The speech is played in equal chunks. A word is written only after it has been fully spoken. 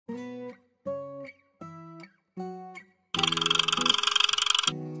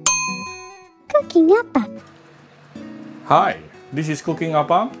Cooking Apa. Hi, this is Cooking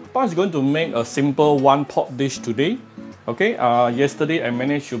Apa. Apa is going to make a simple one-pot dish today. Okay, yesterday I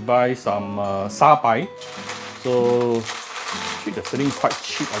managed to buy some sapai. So actually they're selling quite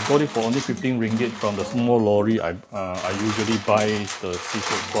cheap. I got it for only 15 ringgit from the small lorry I usually buy the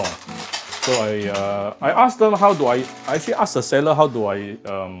seafood from. So I asked them how do I actually asked the seller how do I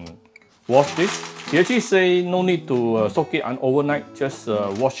wash this. He actually say no need to soak it overnight, just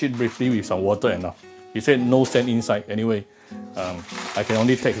wash it briefly with some water enough. He said no sand inside. Anyway, I can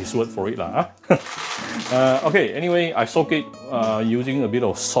only take his word for it lah. Okay, anyway, I soak it using a bit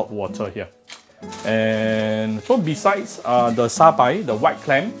of salt water here. And so besides the sapai, the white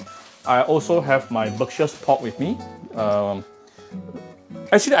clam, I also have my bcos pork with me.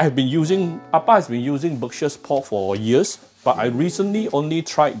 Actually, Apa has been using bcos pork for years, but I recently only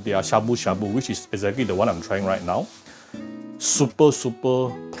tried their shabu shabu, which is exactly the one I'm trying right now. Super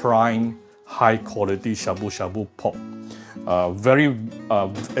prime, high quality shabu shabu pork. Very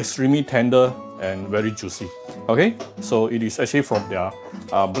extremely tender and very juicy. Okay, so it is actually from their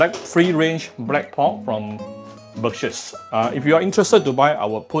free range black pork from bcos. If you are interested to buy, I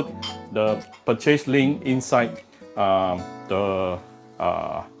will put the purchase link inside the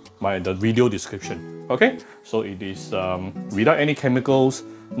video description. Okay, so it is without any chemicals,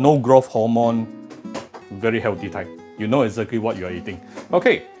 no growth hormone, very healthy type. You know exactly what you are eating.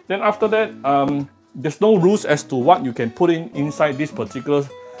 Okay, then after that, there's no rules as to what you can put inside this particular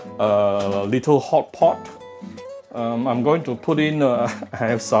little hot pot. I'm going to put in, I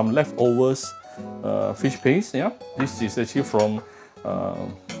have some leftovers fish paste. Yeah, this is actually from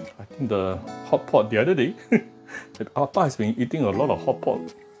I think the hot pot the other day. Apa has been eating a lot of hot pot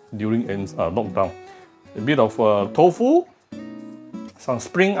during lockdown. A bit of tofu, some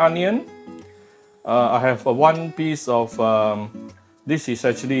spring onion. I have one piece of this is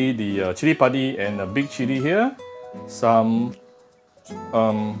actually the chili padi and a big chili here. Some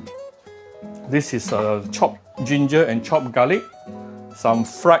this is chopped ginger and chopped garlic. Some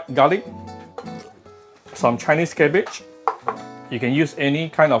fried garlic. Some Chinese cabbage. You can use any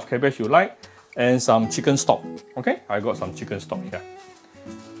kind of cabbage you like. And some chicken stock. Okay, I got some chicken stock here.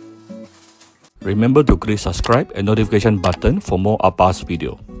 Remember to click subscribe and notification button for more Apa's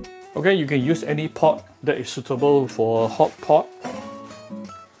video. Okay, you can use any pot that is suitable for a hot pot.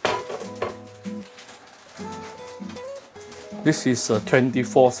 This is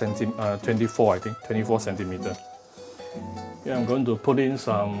 24 centimeter. Yeah, I'm going to put in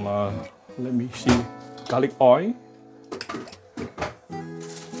some, let me see, garlic oil.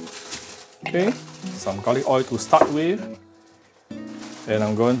 Okay, some garlic oil to start with. And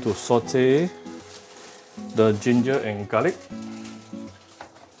I'm going to saute the ginger and garlic.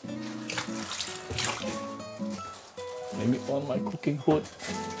 Let me on my cooking hood.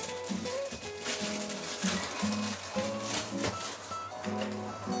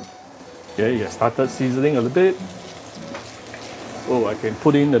 Okay, I started seasoning a little bit. Oh, I can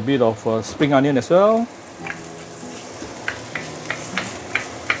put in a bit of spring onion as well.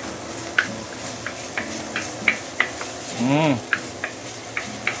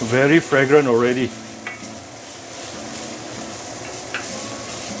 Very fragrant already.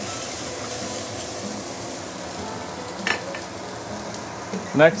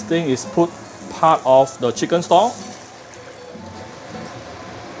 Next thing is put part of the chicken stock.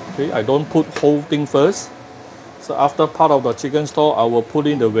 Okay, I don't put whole thing first. So after part of the chicken stock, I will put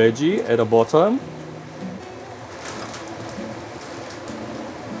in the veggie at the bottom.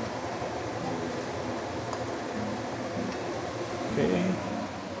 Okay.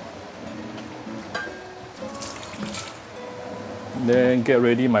 Then get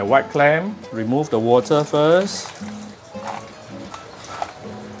ready my white clam. Remove the water first.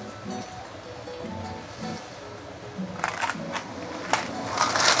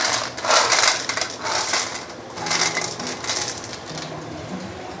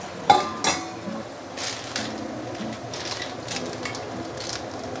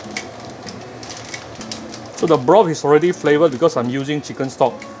 So the broth is already flavored because I'm using chicken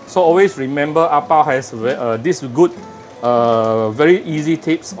stock. So always remember, Apa has this good, very easy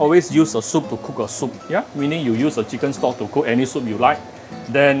tips. Always use a soup to cook a soup. Yeah, meaning you use a chicken stock to cook any soup you like,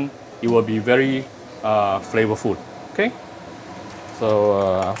 then it will be very flavorful. Okay.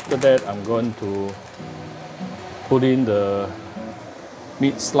 So after that, I'm going to put in the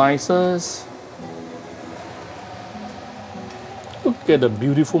meat slices. Look at the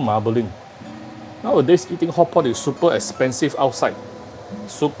beautiful marbling. Nowadays, eating hot pot is super expensive outside.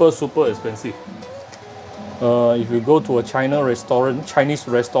 Super expensive. If you go to a Chinese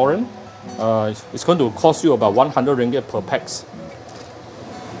restaurant, it's going to cost you about 100 ringgit per pax.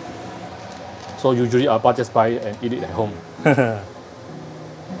 So usually Appa just buy it and eat it at home.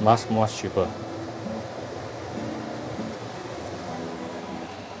 much cheaper.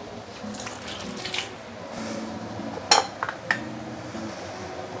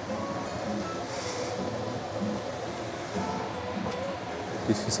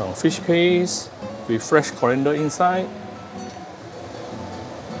 This is some fish paste with fresh coriander inside.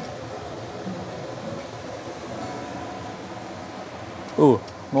 Oh,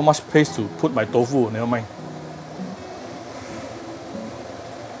 not much paste to put my tofu, never mind.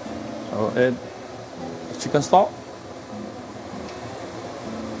 I'll add chicken stock.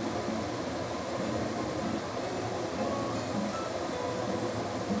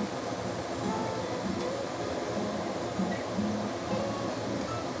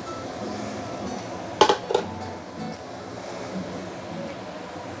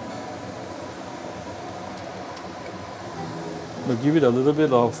 We'll give it a little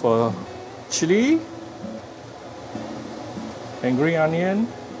bit of chili and green onion.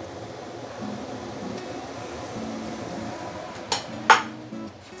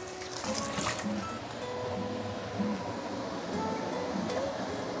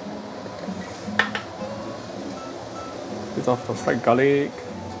 Bit of the fried garlic.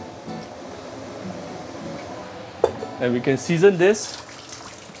 And we can season this.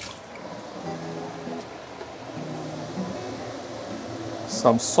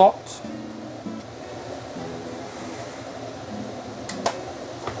 Some salt.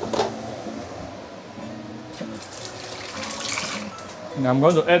 And I'm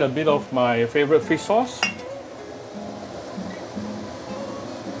going to add a bit of my favorite fish sauce.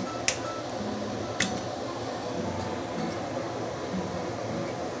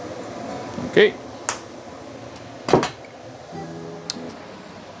 Okay.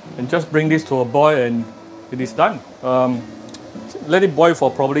 And just bring this to a boil and it is done. Let it boil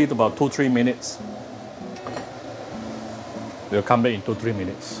for probably about 2-3 minutes. We'll come back in 2-3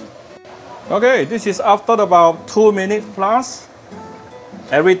 minutes. Okay, this is after about 2 minutes plus.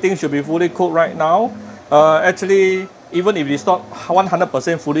 Everything should be fully cooked right now. Actually, even if it's not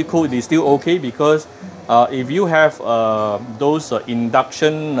 100% fully cooked, it is still okay because if you have those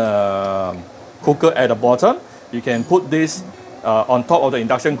induction cooker at the bottom, you can put this on top of the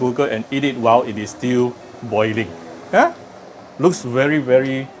induction cooker and eat it while it is still boiling. Yeah? Looks very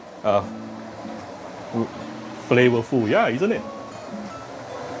flavorful, yeah, isn't it?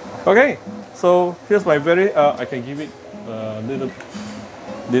 Okay, so here's my I can give it a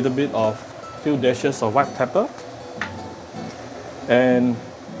little bit of few dashes of white pepper, and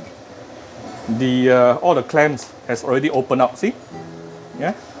all the clams has already opened up. See,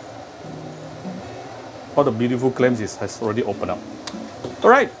 yeah, all the beautiful clams has already opened up.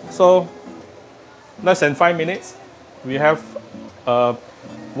 All right, so less than 5 minutes, we have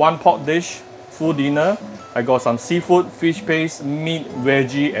one pot dish, full dinner. I got some seafood, fish paste, meat,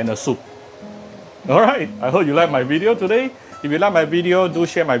 veggie, and a soup. Alright, I hope you like my video today. If you like my video, do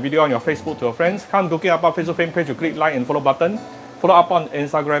share my video on your Facebook to your friends. Come Cooking Appa Facebook fan page to click like and follow button. Follow up on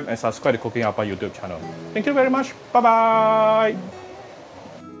Instagram and subscribe to Cooking Appa YouTube channel. Thank you very much. Bye bye.